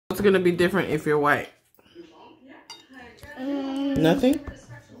What's gonna be different if you're white? Nothing?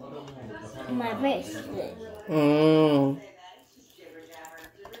 My bracelet.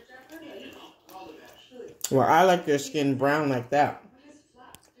 Well, I like your skin brown like that.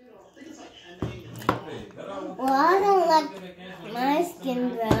 Well, I don't like my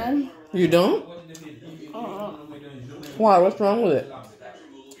skin brown. You don't? Why? What's wrong with it?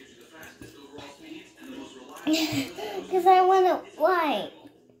 Because I want it white.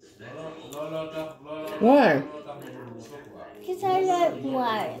 Why? Because I like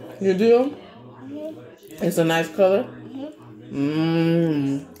white. You do? It's a nice color?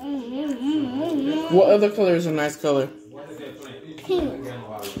 What other color is a nice color? Pink.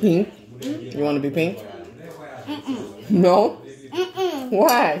 Pink? You want to be pink? No?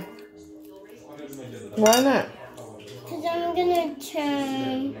 Why? Why not? Because I'm going to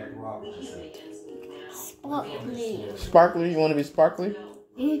turn sparkly. Sparkly? You want to be sparkly?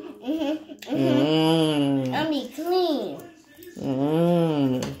 I'll be clean.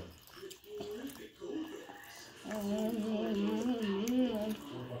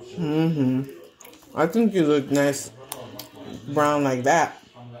 I think you look nice brown like that.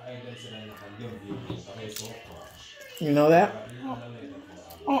 You know that?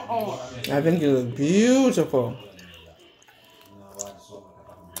 I think you look beautiful.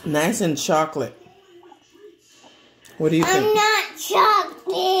 Nice and chocolate. What do you think? I'm not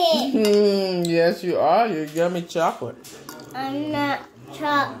chocolate. Yes, you are. You're yummy chocolate. I'm not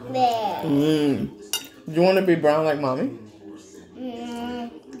chocolate. Do you want to be brown like mommy?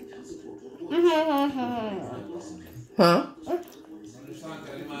 Huh?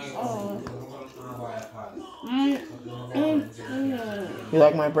 You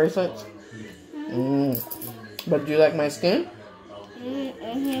like my bracelets? But do you like my skin?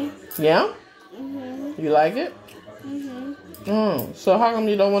 Yeah? You like it? So how come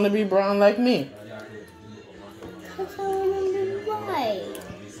you don't want to be brown like me? Because I want to be white.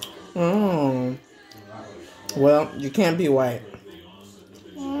 Well, you can't be white.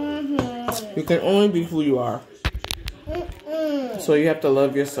 You can only be who you are. So you have to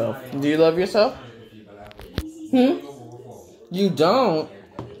love yourself. Do you love yourself? You don't?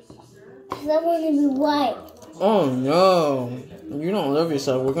 Because I want to be white. Oh no. You don't love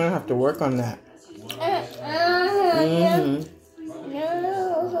yourself. We're going to have to work on that. No.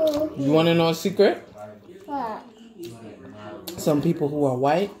 You want to know a secret? What? Some people who are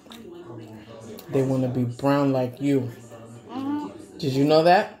white, they want to be brown like you. Did you know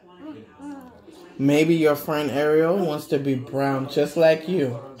that? Maybe your friend Ariel wants to be brown just like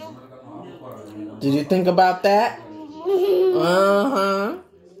you. Did you think about that?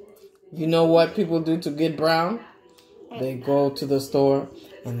 You know what people do to get brown? They go to the store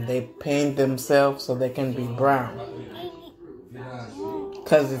and they paint themselves so they can be brown.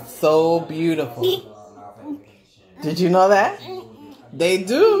 Because it's so beautiful. Did you know that? They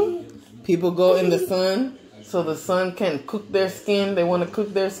do. People go in the sun so the sun can cook their skin. They want to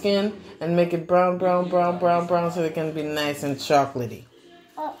cook their skin and make it brown, brown, brown, brown, brown so they can be nice and chocolatey.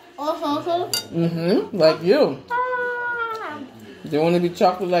 Like you. They want to be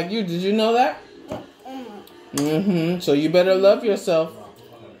chocolate like you. Did you know that? So you better love yourself.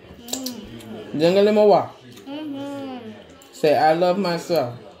 Say, I love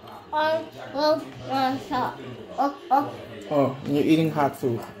myself. I love myself. Oh, you're eating hot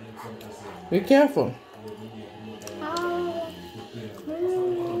food. Be careful.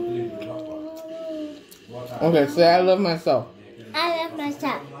 Okay, say, I love myself. I love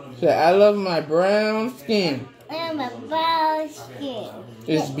myself. Say, I love my brown skin. I have a brown skin.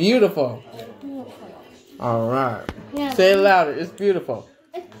 It's beautiful. All right. Say it louder. It's beautiful.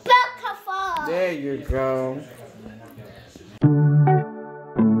 It's beautiful. There you go.